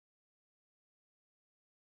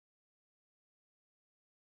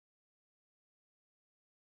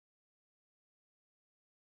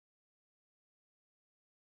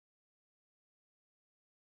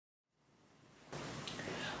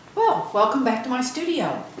Welcome back to my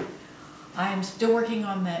studio. I am still working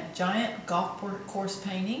on that giant golf course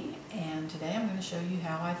painting, and today I'm going to show you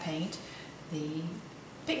how I paint the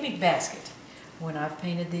picnic basket. When I've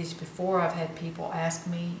painted these before, I've had people ask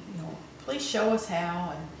me, please show us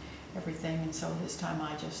how and everything, and so this time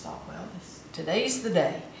I just thought, well, today's the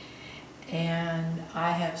day. And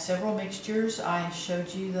I have several mixtures. I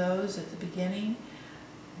showed you those at the beginning.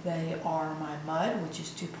 They are my mud, which is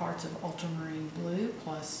 2 parts of ultramarine blue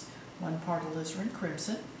plus 1 part alizarin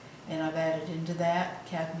crimson, and I've added into that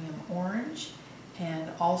cadmium orange and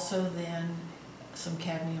also then some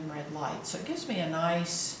cadmium red light. So it gives me a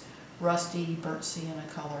nice rusty burnt sienna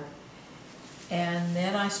color. And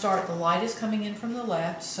then I start, the light is coming in from the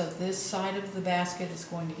left, so this side of the basket is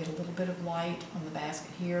going to get a little bit of light on the basket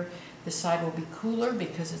here. This side will be cooler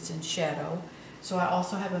because it's in shadow. So I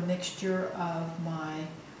also have a mixture of my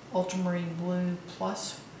ultramarine blue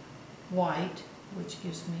plus white, which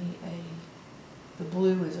gives me the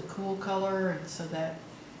blue is a cool color, and so that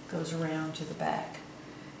goes around to the back.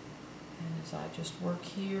 And as I just work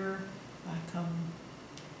here, I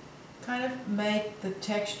kind of make the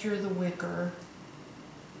texture of the wicker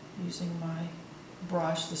using my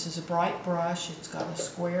brush. This is a bright brush. It's got a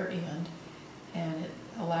square end, and it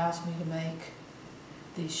allows me to make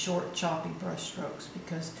these short choppy brush strokes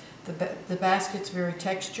because the basket's very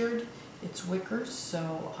textured. It's wicker,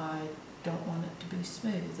 so I don't want it to be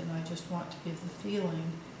smooth, and I just want to give the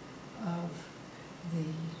feeling of the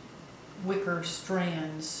wicker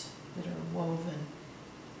strands that are woven.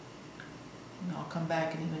 And I'll come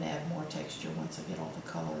back and even add more texture once I get all the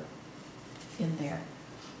color in there.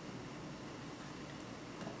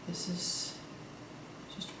 But this is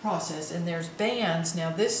just a process, and there's bands.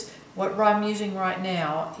 Now what I'm using right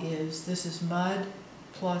now this is mud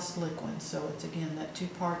plus liquid, so it's again that 2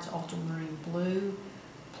 parts ultramarine blue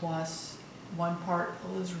plus 1 part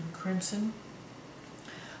alizarin crimson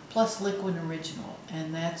plus liquid original,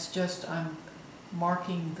 and that's just, I'm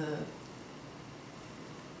marking the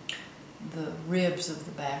ribs of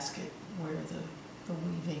the basket where the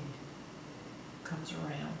weaving comes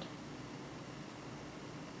around.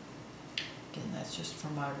 Again, that's just for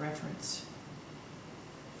my reference.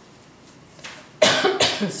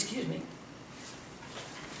 Excuse me.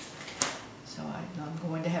 So I'm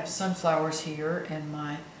going to have sunflowers here, and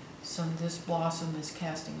this blossom is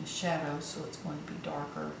casting a shadow, so it's going to be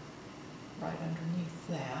darker right underneath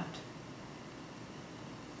that.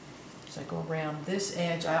 So I go around this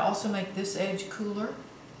edge. I also make this edge cooler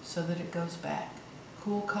so that it goes back.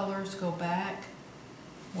 Cool colors go back,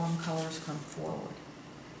 warm colors come forward.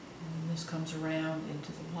 And then this comes around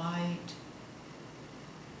into the light.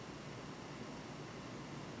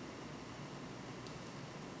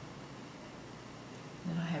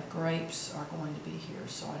 Then I have grapes are going to be here,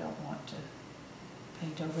 so I don't want to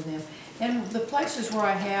paint over them. And the places where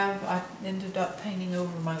I ended up painting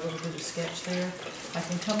over my little bit of sketch there, I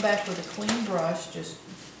can come back with a clean brush, just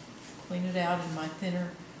clean it out in my thinner,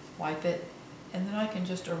 wipe it, and then I can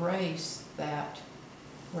just erase that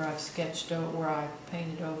where I've sketched over, where I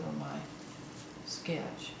painted over my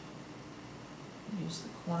sketch. Use the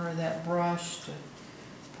corner of that brush to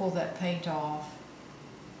pull that paint off.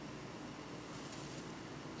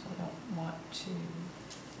 I don't want to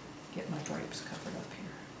get my grapes covered up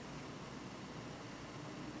here.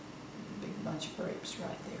 A big bunch of grapes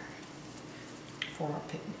right there for our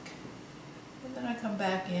picnic. And then I come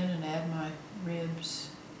back in and add my ribs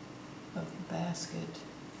of the basket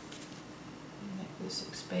and make this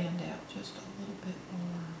expand out just a little bit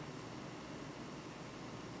more.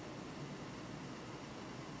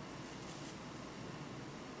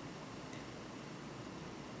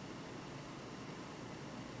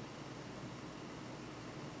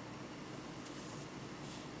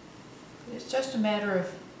 It's just a matter of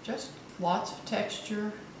just lots of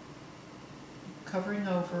texture, covering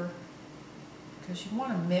over, because you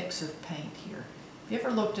want a mix of paint here. If you ever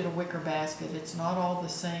looked at a wicker basket, it's not all the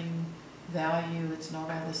same value, it's not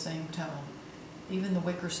all the same tone. Even the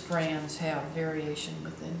wicker strands have variation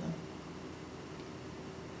within them.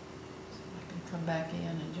 So I can come back in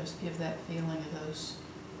and just give that feeling of those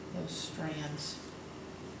strands.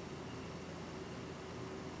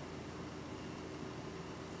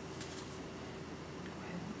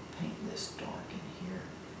 Paint this dark in here,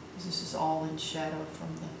 because this is all in shadow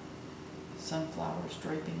from the sunflowers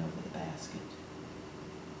draping over the basket.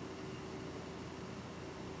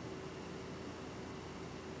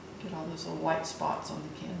 Get all those little white spots on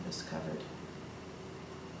the canvas covered.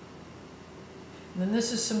 And then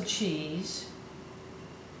this is some cheese.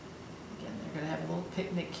 Again, they're going to have a little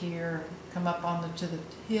picnic here, come up to the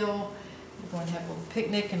hill. We're going to have a little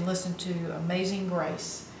picnic and listen to Amazing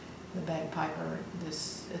Grace. the bagpiper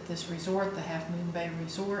at this resort, the Half Moon Bay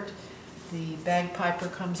Resort. The bagpiper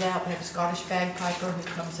comes out. We have a Scottish bagpiper who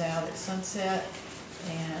comes out at sunset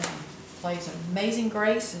and plays Amazing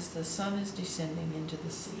Grace as the sun is descending into the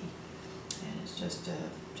sea. And it's just a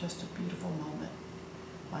beautiful moment.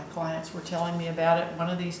 My clients were telling me about it. One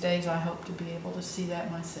of these days I hope to be able to see that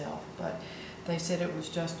myself. But they said it was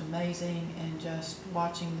just amazing, and just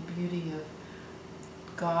watching the beauty of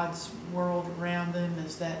God's world around them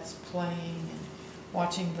as that's playing, and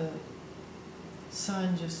watching the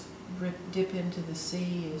sun just dip into the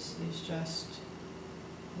sea is just,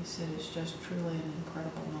 they said it's just truly an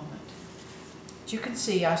incredible moment. As you can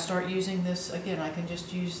see, I start using this, again, I can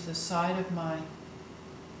just use the side of my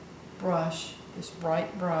brush, this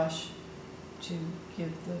bright brush, to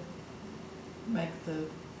make the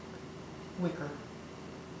wicker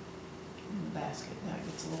in the basket. Now it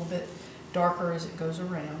gets a little bit darker as it goes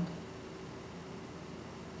around.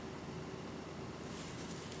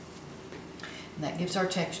 And that gives our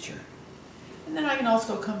texture. And then I can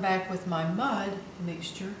also come back with my mud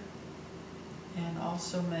mixture and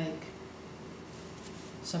also make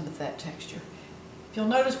some of that texture. You'll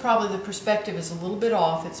notice probably the perspective is a little bit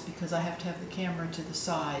off. It's because I have to have the camera to the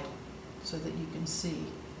side so that you can see.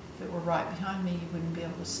 If it were right behind me, you wouldn't be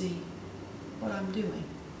able to see what I'm doing.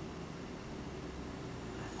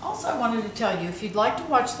 Also, I wanted to tell you, if you'd like to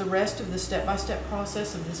watch the rest of the step-by-step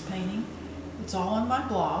process of this painting, it's all on my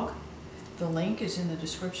blog. The link is in the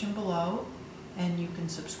description below, and you can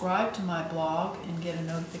subscribe to my blog and get a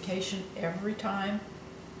notification every time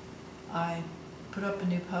I put up a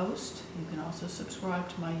new post. You can also subscribe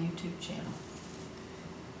to my YouTube channel.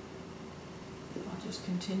 I'll just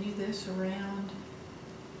continue this around.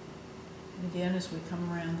 And again, as we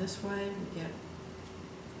come around this way,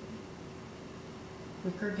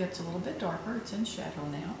 wicker gets a little bit darker. It's in shadow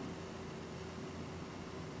now.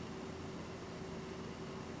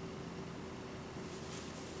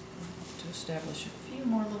 To establish a few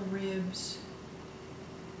more little ribs.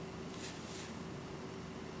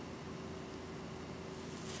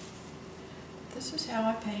 This is how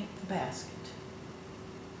I paint the basket.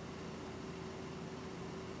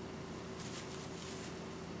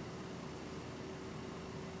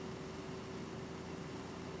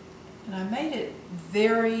 And I made it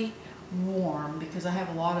very warm because I have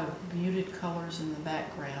a lot of muted colors in the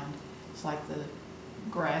background. It's like the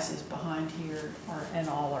grasses behind here are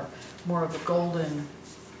more of a golden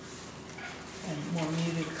and more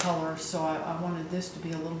muted color. So I wanted this to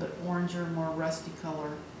be a little bit oranger, more rusty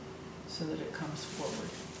color, so that it comes forward.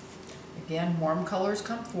 Again, warm colors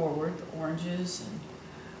come forward, the oranges and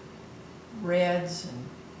reds and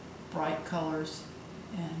bright colors,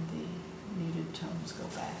 and the muted tones go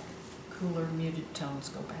back. Cooler muted tones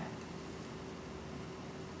go back.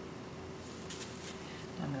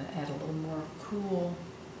 I'm going to add a little more cool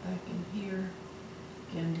back in here,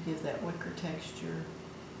 again to give that wicker texture.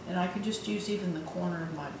 And I can just use even the corner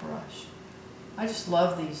of my brush. I just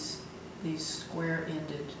love these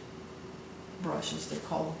square-ended brushes. They're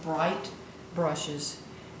called bright brushes,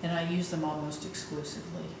 and I use them almost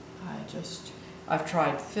exclusively. I've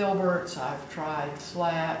tried filberts, I've tried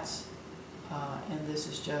flats, and this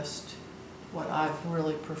is just what I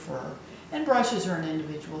really prefer. And brushes are an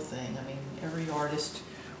individual thing. I mean, every artist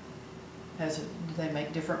they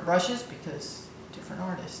make different brushes because different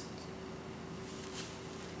artists.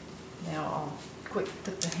 Now I'll quick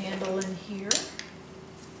put the handle in here.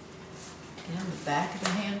 And the back of the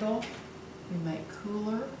handle we make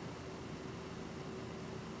cooler. And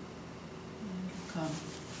it'll come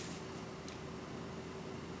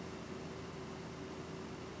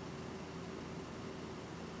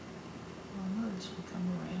warmer as we come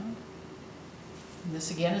around. And this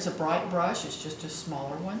again is a bright brush. It's just a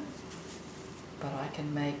smaller one, but I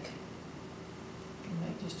can make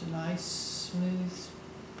just a nice smooth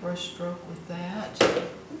brush stroke with that.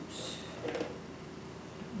 Oops. I'm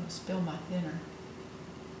going to spill my thinner.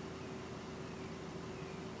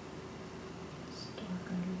 It's dark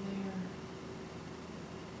under there.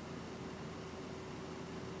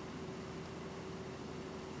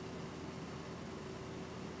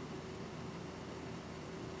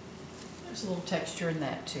 There's a little texture in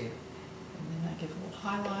that too. And then I give a little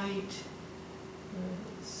highlight where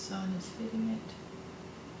the sun is hitting it.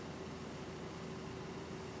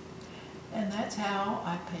 And that's how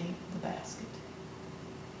I paint the basket.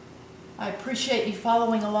 I appreciate you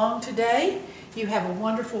following along today. You have a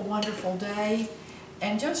wonderful, wonderful day.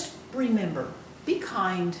 And just remember, be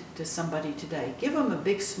kind to somebody today. Give them a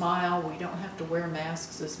big smile. We don't have to wear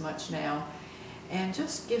masks as much now. And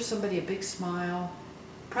just give somebody a big smile.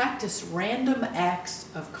 Practice random acts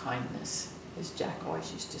of kindness. as Jack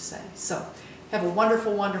always used to say. So have a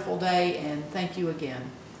wonderful, wonderful day, and thank you again.